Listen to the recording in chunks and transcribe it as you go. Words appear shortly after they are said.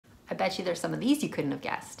I bet you there's some of these you couldn't have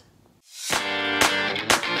guessed.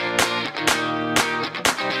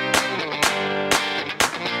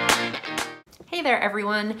 Hey there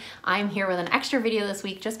everyone, I'm here with an extra video this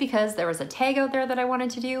week just because there was a tag out there that I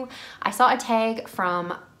wanted to do. I saw a tag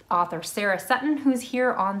from author Sarah Sutton, who's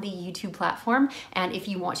here on the YouTube platform, and if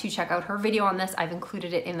you want to check out her video on this, I've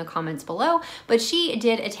included it in the comments below, but she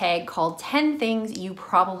did a tag called 10 Things You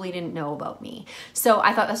Probably Didn't Know About Me. So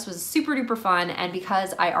I thought this was super duper fun, and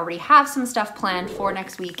because I already have some stuff planned for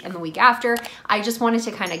next week and the week after, I just wanted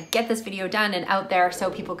to kind of get this video done and out there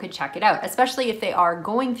so people could check it out, especially if they are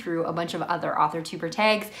going through a bunch of other Authortuber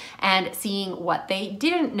tags and seeing what they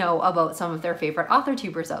didn't know about some of their favorite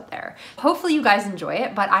Authortubers out there. Hopefully you guys enjoy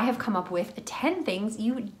it, but I have come up with 10 things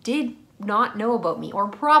you did not know about me, or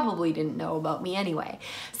probably didn't know about me anyway.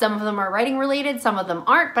 Some of them are writing related, some of them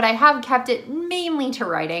aren't, but I have kept it mainly to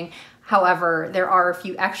writing. However, there are a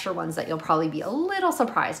few extra ones that you'll probably be a little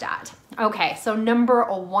surprised at. Okay, so number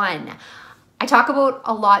 1. I talk about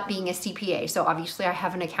a lot being a CPA, so obviously I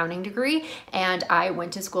have an accounting degree and I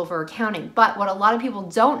went to school for accounting, but what a lot of people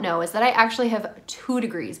don't know is that I actually have 2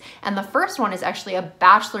 degrees, and the first one is actually a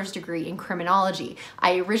bachelor's degree in criminology.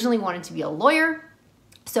 I originally wanted to be a lawyer,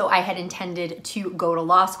 so I had intended to go to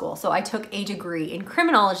law school. So I took a degree in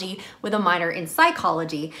criminology with a minor in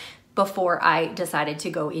psychology before I decided to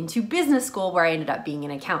go into business school, where I ended up being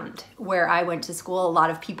an accountant. Where I went to school, a lot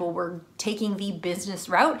of people were taking the business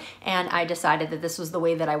route, and I decided that this was the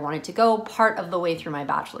way that I wanted to go part of the way through my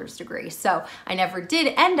bachelor's degree. So I never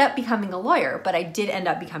did end up becoming a lawyer, but I did end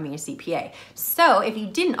up becoming a CPA. So if you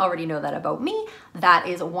didn't already know that about me, that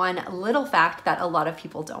is one little fact that a lot of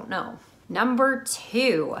people don't know. Number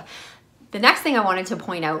 2. The next thing I wanted to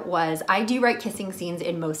point out was I do write kissing scenes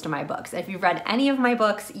in most of my books. If you've read any of my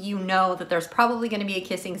books, you know that there's probably going to be a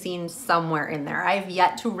kissing scene somewhere in there. I have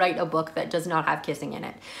yet to write a book that does not have kissing in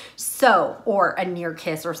it. So, or a near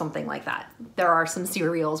kiss or something like that. There are some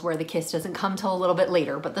serials where the kiss doesn't come till a little bit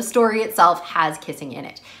later, but the story itself has kissing in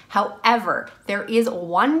it. However, there is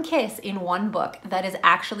one kiss in one book that is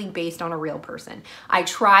actually based on a real person. I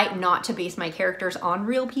try not to base my characters on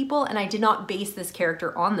real people, and I did not base this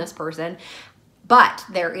character on this person. But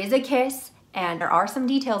there is a kiss, and there are some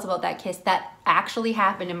details about that kiss that actually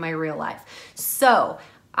happened in my real life. So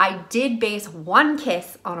I did base one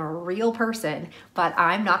kiss on a real person, but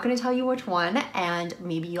I'm not going to tell you which one, and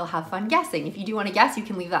maybe you'll have fun guessing. If you do want to guess, you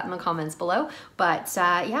can leave that in the comments below. But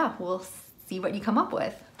yeah, we'll see what you come up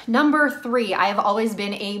with. Number 3, I have always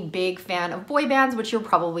been a big fan of boy bands, which you're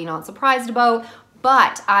probably not surprised about.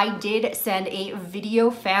 But I did send a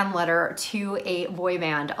video fan letter to a boy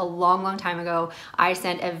band a long time ago. I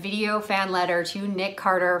sent a video fan letter to Nick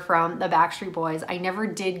Carter from the Backstreet Boys. I never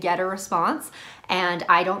did get a response, and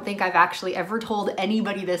I don't think I've actually ever told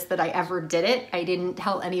anybody this, that I ever did it. I didn't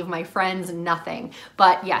tell any of my friends, nothing.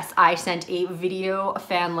 But yes, I sent a video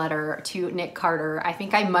fan letter to Nick Carter. I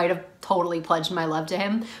think I might have totally pledged my love to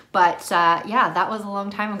him, but yeah, that was a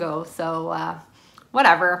long time ago, so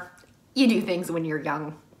whatever. You do things when you're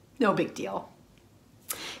young, no big deal.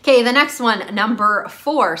 Okay, the next one, number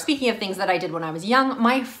 4. Speaking of things that I did when I was young,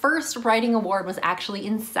 my first writing award was actually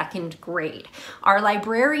in 2nd grade. Our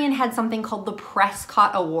librarian had something called the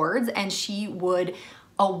Prescott Awards, and she would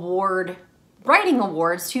award writing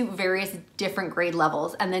awards to various different grade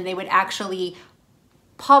levels, and then they would actually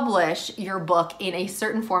publish your book in a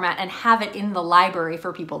certain format and have it in the library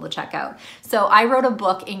for people to check out. So I wrote a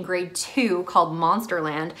book in grade 2 called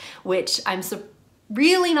Monsterland, which I'm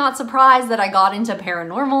really not surprised that I got into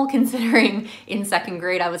paranormal, considering in 2nd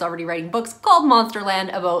grade I was already writing books called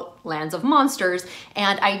Monsterland about lands of monsters,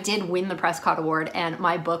 and I did win the Prescott Award, and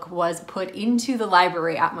my book was put into the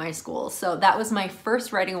library at my school. So that was my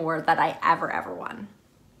first writing award that I ever won.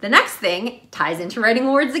 The next thing ties into writing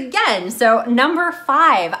awards again. So number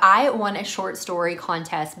 5, I won a short story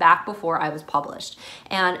contest back before I was published.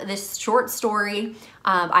 And this short story,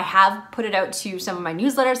 I have put it out to some of my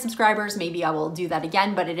newsletter subscribers. Maybe I will do that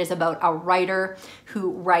again, but it is about a writer who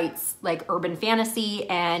writes like urban fantasy,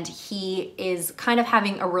 and he is kind of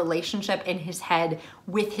having a relationship in his head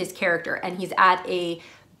with his character. And he's at a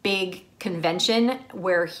big convention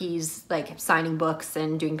where he's like signing books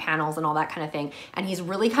and doing panels and all that kind of thing. And he's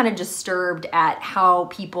really kind of disturbed at how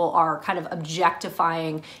people are kind of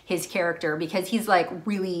objectifying his character, because he's like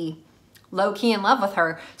really low-key in love with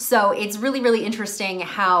her. So it's really interesting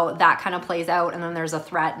how that kind of plays out. And then there's a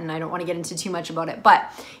threat, and I don't want to get into too much about it,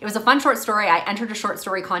 but it was a fun short story. I entered a short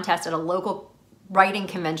story contest at a local writing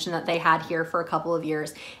convention that they had here for a couple of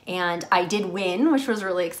years, and I did win, which was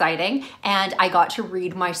really exciting, and I got to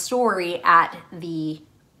read my story at the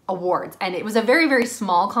awards. And it was a very, very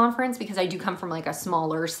small conference because I do come from like a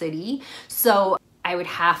smaller city. So I would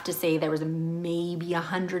have to say there was maybe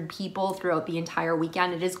 100 people throughout the entire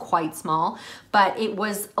weekend. It is quite small, but it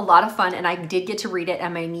was a lot of fun, and I did get to read it,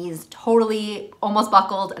 and my knees totally almost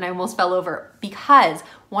buckled and I almost fell over because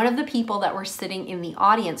one of the people that were sitting in the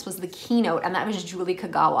audience was the keynote, and that was Julie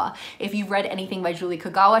Kagawa. If you've read anything by Julie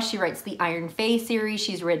Kagawa, she writes the Iron Fae series,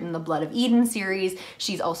 she's written the Blood of Eden series,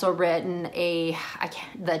 she's also written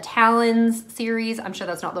the Talons series, I'm sure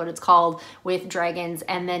that's not what it's called, with dragons,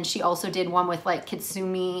 and then she also did one with like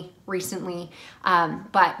Kitsumi recently.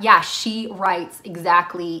 But yeah, she writes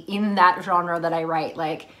exactly in that genre that I write,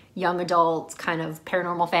 like young adult, kind of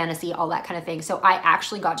paranormal fantasy, all that kind of thing. So I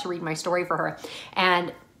actually got to read my story for her,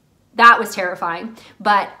 and that was terrifying.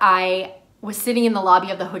 But I was sitting in the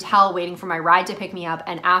lobby of the hotel waiting for my ride to pick me up,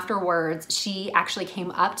 and afterwards she actually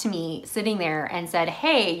came up to me sitting there and said,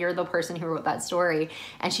 "Hey, you're the person who wrote that story."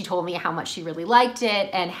 And she told me how much she really liked it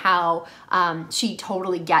and how she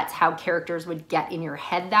totally gets how characters would get in your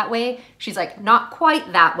head that way. She's like, not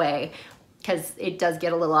quite that way, because it does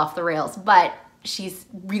get a little off the rails, but she's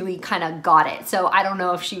really kind of got it. So I don't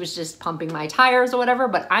know if she was just pumping my tires or whatever,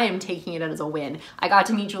 but I am taking it as a win. I got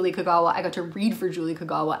to meet Julie Kagawa, I got to read for Julie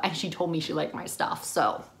Kagawa, and she told me she liked my stuff,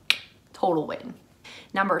 so total win.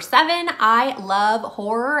 Number 7, I love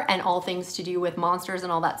horror and all things to do with monsters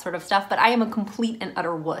and all that sort of stuff, but I am a complete and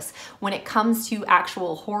utter wuss. When it comes to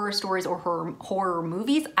actual horror stories or horror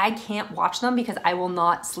movies, I can't watch them because I will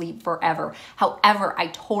not sleep forever. However, I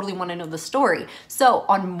totally want to know the story. So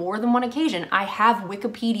on more than one occasion, I have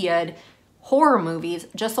Wikipedia'd horror movies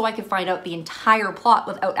just so I could find out the entire plot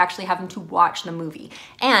without actually having to watch the movie.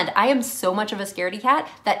 And I am so much of a scaredy cat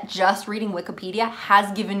that just reading Wikipedia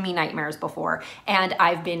has given me nightmares before, and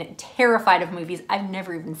I've been terrified of movies I've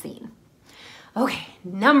never even seen. Okay,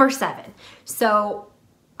 number 7. So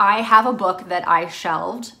I have a book that I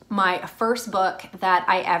shelved, my first book that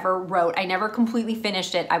I ever wrote. I never completely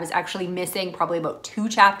finished it. I was actually missing probably about 2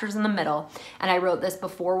 chapters in the middle, and I wrote this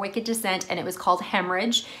before Wicked Descent, and it was called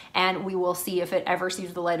Hemorrhage, and we will see if it ever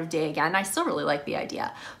sees the light of day again. I still really like the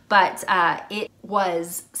idea, but it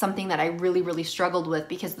was something that I really, really struggled with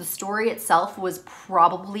because the story itself was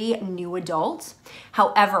probably new adult.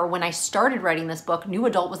 However, when I started writing this book, new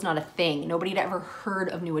adult was not a thing. Nobody had ever heard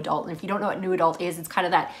of new adult, and if you don't know what new adult is, it's kind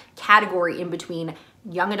of that category in between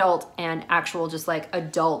young adult and actual just like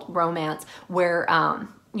adult romance where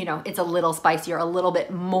you know, it's a little spicier, a little bit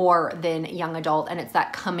more than young adult, and it's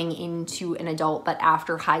that coming into an adult but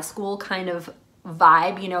after high school kind of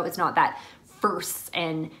vibe. You know, it's not that firsts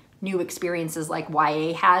and new experiences like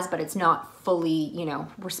YA has, but it's not fully, you know,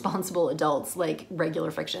 responsible adults like regular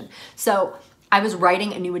fiction. So I was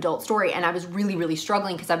writing a new adult story, and I was really, really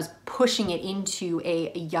struggling because I was pushing it into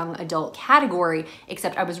a young adult category,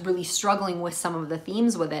 except I was really struggling with some of the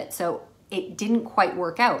themes with it. So it didn't quite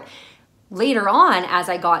work out. Later on, as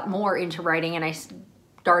I got more into writing and I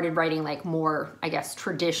started writing like more, I guess,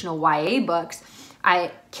 traditional YA books,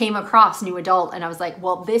 I came across new adult, and I was like,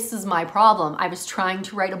 well, this is my problem. I was trying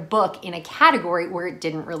to write a book in a category where it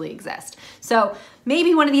didn't really exist. So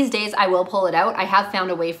maybe one of these days I will pull it out. I have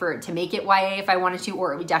found a way for it to make it YA if I wanted to,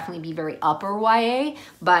 or it would definitely be very upper YA.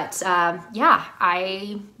 But yeah,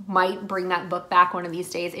 I might bring that book back one of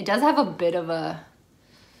these days. It does have a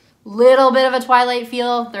little bit of a Twilight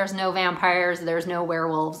feel. There's no vampires, there's no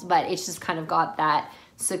werewolves, but it's just kind of got that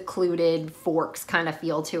secluded Forks kind of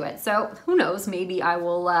feel to it. So who knows, maybe I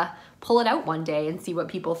will pull it out one day and see what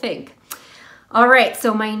people think. All right,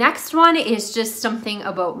 so my next one is just something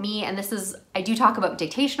about me, and this is, I do talk about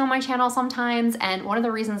dictation on my channel sometimes, and one of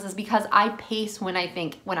the reasons is because I pace when I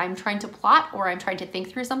think. When I'm trying to plot or I'm trying to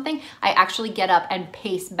think through something, I actually get up and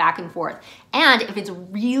pace back and forth. And if it's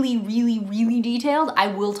really, really, really detailed, I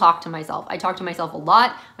will talk to myself. I talk to myself a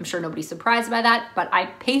lot. I'm sure nobody's surprised by that, but I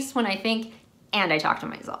pace when I think and I talk to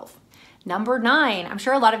myself. Number 9, I'm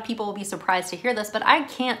sure a lot of people will be surprised to hear this, but I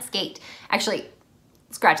can't skate. Actually,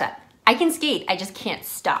 scratch that. I can skate, I just can't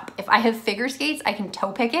stop. If I have figure skates, I can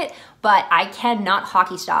toe pick it, but I cannot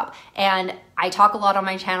hockey stop. And I talk a lot on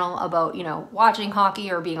my channel about, you know, watching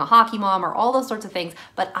hockey or being a hockey mom or all those sorts of things,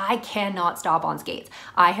 but I cannot stop on skates.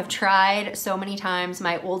 I have tried so many times.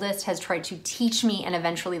 My oldest has tried to teach me and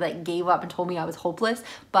eventually like gave up and told me I was hopeless,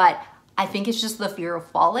 but I think it's just the fear of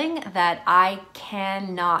falling that I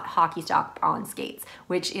cannot hockey stop on skates,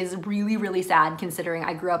 which is really, really sad considering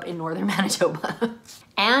I grew up in Northern Manitoba.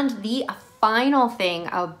 And the final thing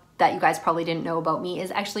that you guys probably didn't know about me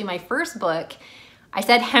is actually my first book. I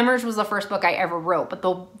said Hemorrhage was the first book I ever wrote, but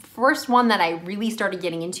the first one that I really started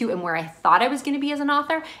getting into and where I thought I was gonna be as an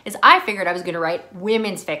author is I figured I was gonna write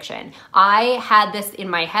women's fiction. I had this in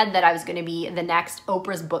my head that I was gonna be the next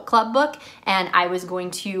Oprah's book club book, and I was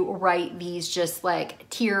going to write these just like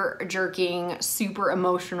tear-jerking, super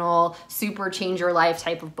emotional, super change your life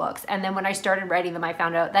type of books. And then when I started writing them, I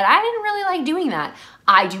found out that I didn't really like doing that.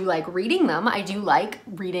 I do like reading them. I do like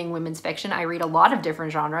reading women's fiction. I read a lot of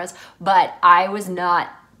different genres, but I was not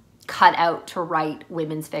cut out to write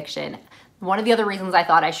women's fiction. One of the other reasons I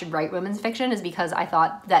thought I should write women's fiction is because I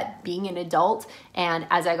thought that being an adult, and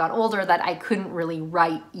as I got older, that I couldn't really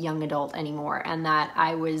write young adult anymore, and that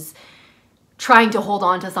I was trying to hold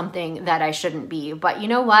on to something that I shouldn't be. But you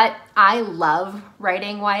know what? I love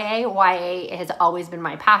writing YA. YA has always been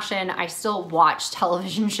my passion. I still watch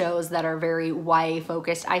television shows that are very YA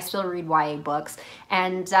focused. I still read YA books.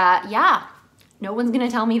 And yeah, no one's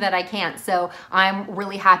gonna tell me that I can't. So I'm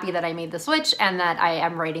really happy that I made the switch and that I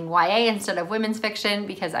am writing YA instead of women's fiction,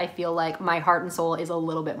 because I feel like my heart and soul is a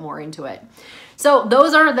little bit more into it. So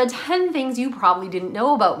those are the 10 things you probably didn't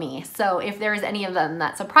know about me. So if there's any of them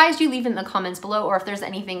that surprised you, leave it in the comments below, or if there's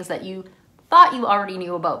any things that you thought you already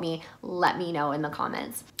knew about me, let me know in the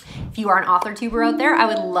comments. If you are an author-tuber out there, I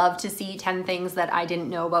would love to see 10 things that I didn't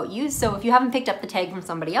know about you. So if you haven't picked up the tag from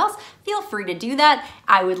somebody else, feel free to do that.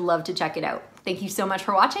 I would love to check it out. Thank you so much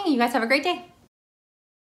for watching, and you guys have a great day.